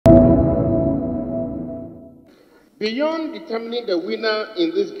Beyond determining the winner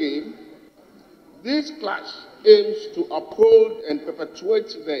in this game, this clash aims to uphold and perpetuate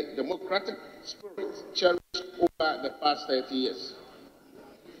the democratic spirit cherished over the past 30 years.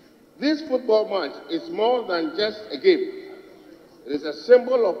 This football match is more than just a game. It is a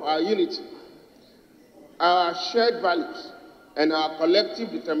symbol of our unity, our shared values, and our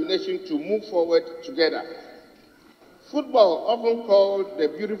collective determination to move forward together. Football, often called the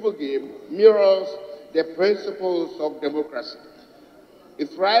beautiful game, mirrors the principles of democracy.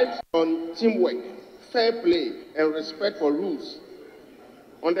 It thrives on teamwork, fair play, and respect for rules.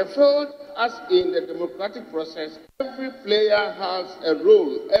 On the field, as in the democratic process, every player has a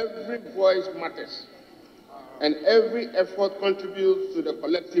role, every voice matters, and every effort contributes to the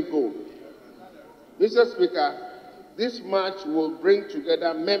collective goal. Mr. Speaker, this match will bring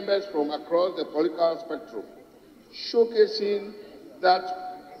together members from across the political spectrum, showcasing that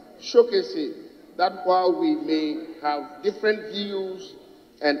while we may have different views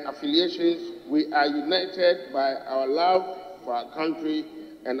and affiliations, we are united by our love for our country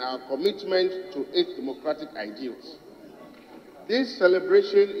and our commitment to its democratic ideals. This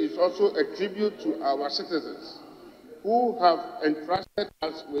celebration is also a tribute to our citizens who have entrusted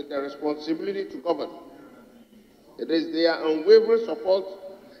us with the responsibility to govern. It is their unwavering support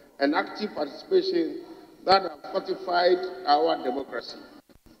and active participation that have fortified our democracy.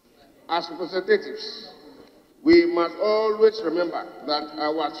 As representatives, we must always remember that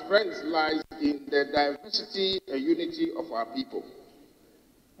our strength lies in the diversity and unity of our people.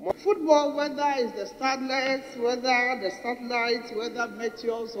 Football, whether it's the starlets, whether the satellites, whether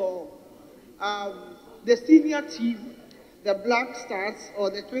meteors, or the senior team, the Black Stars, or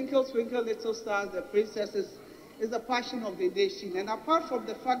the Twinkle Twinkle Little Stars, the Princesses, is the passion of the nation. And apart from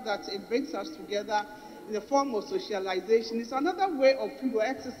the fact that it brings us together in the form of socialization, it's another way of people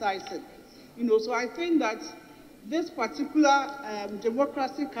exercising. So I think that this particular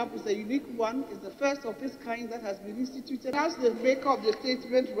Democracy Cup is a unique one. It's the first of its kind that has been instituted. As the maker of the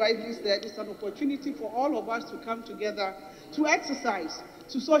statement rightly said, it's an opportunity for all of us to come together, to exercise,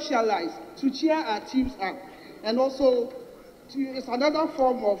 to socialize, to cheer our teams up. And also, it's another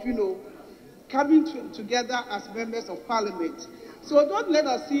form of, coming together as members of parliament. So don't let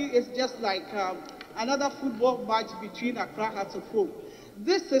us see it's just like another football match between Accra Hearts of Oak.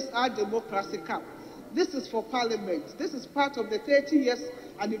 This is our Democracy Cup. This is for Parliament. This is part of the 30 years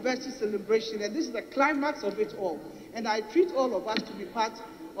anniversary celebration, and this is the climax of it all. And I treat all of us to be part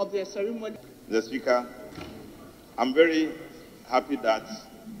of the ceremony. Mr. Speaker, I'm very happy that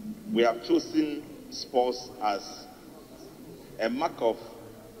we have chosen sports as a mark of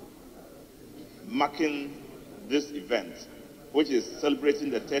marking this event, which is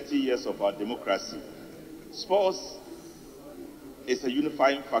celebrating the 30 years of our democracy. Sports is a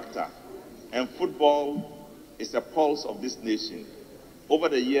unifying factor, and football is a pulse of this nation. Over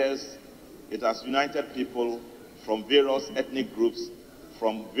the years, it has united people from various ethnic groups,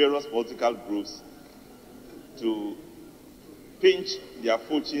 from various political groups, to pinch their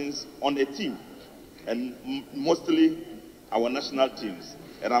fortunes on a team, and mostly our national teams.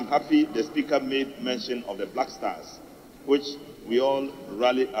 And I'm happy the Speaker made mention of the Black Stars, which we all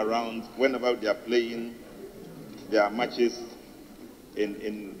rally around whenever they are playing their matches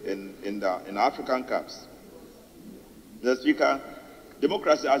in the African Cups. Mr. Speaker,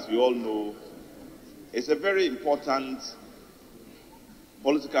 democracy, as we all know, is a very important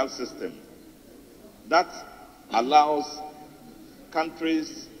political system that allows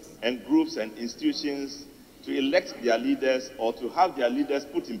countries and groups and institutions to elect their leaders or to have their leaders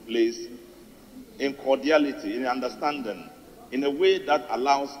put in place in cordiality, in understanding, in a way that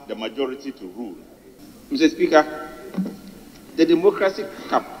allows the majority to rule. Mr. Speaker, the Democracy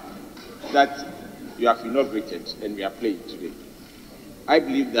Cup that you have inaugurated and we are playing today, I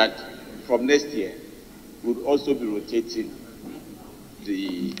believe that from next year, we'll also be rotating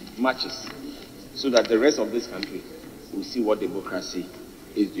the matches so that the rest of this country will see what democracy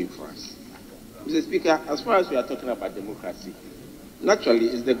is doing for us. Mr. Speaker, as far as we are talking about democracy, naturally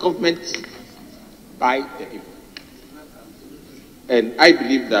it's the government by the people. And I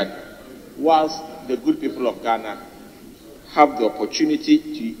believe that whilst the good people of Ghana have the opportunity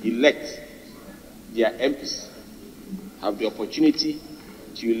to elect their MPs, have the opportunity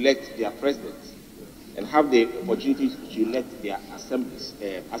to elect their presidents, and have the opportunity to elect their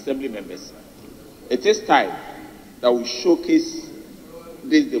assembly members, it is time that we showcase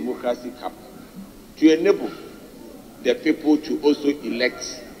this Democracy Cup to enable the people to also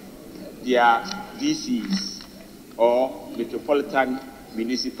elect their DCs or Metropolitan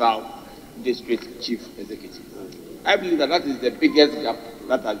Municipal District Chief Executive. I believe that that is the biggest gap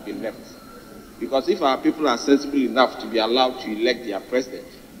that has been left. Because if our people are sensible enough to be allowed to elect their president,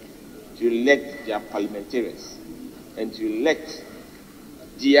 to elect their parliamentarians, and to elect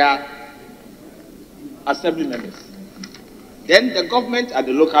their assembly members, then the government at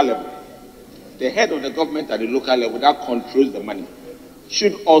the local level, the head of the government at the local level that controls the money,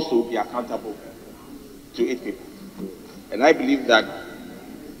 should also be accountable to its people. And I believe that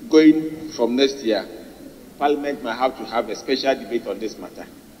going from next year, Parliament might have to have a special debate on this matter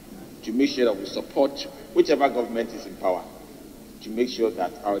to make sure that we support whichever government is in power to make sure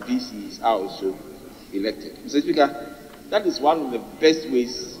that our DCs are also elected. Mr. Speaker, that is one of the best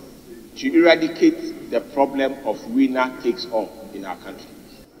ways to eradicate the problem of winner takes all in our country.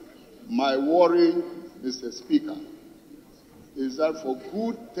 My worry, Mr. Speaker, is that for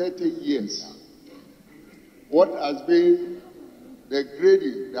good 30 years, what has been the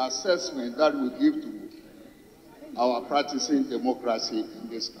grading, the assessment that we give to our practicing democracy in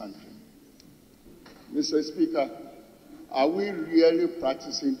this country? Mr. Speaker, are we really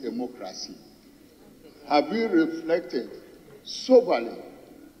practicing democracy? Have we reflected soberly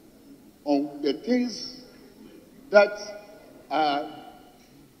on the things that are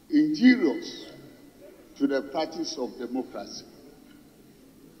injurious to the practice of democracy?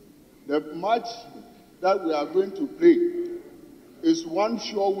 The match that we are going to play is one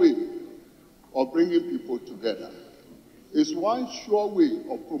sure way of bringing people together. It's one sure way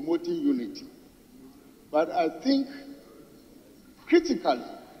of promoting unity. But I think critically,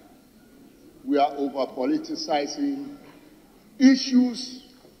 we are over-politicizing issues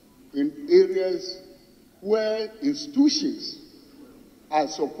in areas where institutions are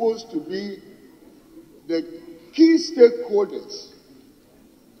supposed to be the key stakeholders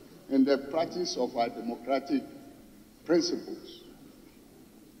in the practice of our democratic principles.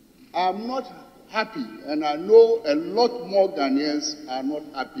 I'm not happy, and I know a lot more Ghanaians are not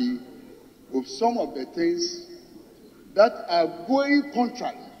happy with some of the things that are going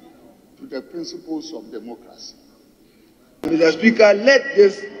contrary to the principles of democracy. Mr. Speaker, let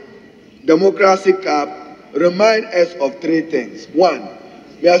this democracy cap remind us of three things. One,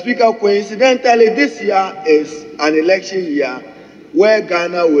 Mr. Speaker, coincidentally, this year is an election year where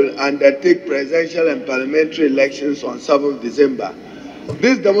Ghana will undertake presidential and parliamentary elections on 7th December.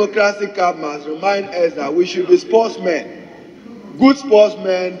 This democracy cap must remind us that we should be sportsmen. Good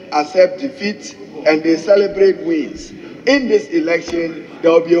sportsmen accept defeat and they celebrate wins. In this election,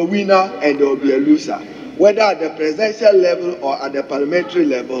 there will be a winner and there will be a loser, whether at the presidential level or at the parliamentary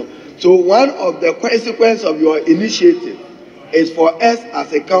level. So one of the consequences of your initiative is for us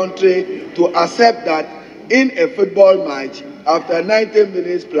as a country to accept that in a football match, after 90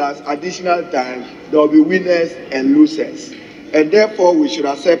 minutes plus additional time, there will be winners and losers. And therefore, we should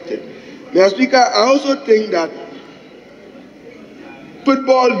accept it. Mr. Speaker, I also think that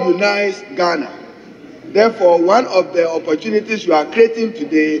football unites Ghana. Therefore, one of the opportunities you are creating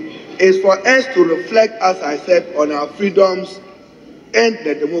today is for us to reflect, as I said, on our freedoms and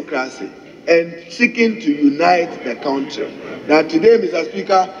the democracy, and seeking to unite the country. Now today, Mr.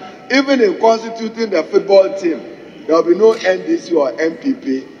 Speaker, even in constituting the football team, there will be no NDC or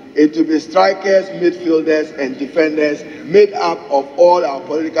MPP. It will be strikers, midfielders, and defenders made up of all our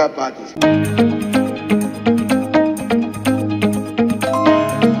political parties.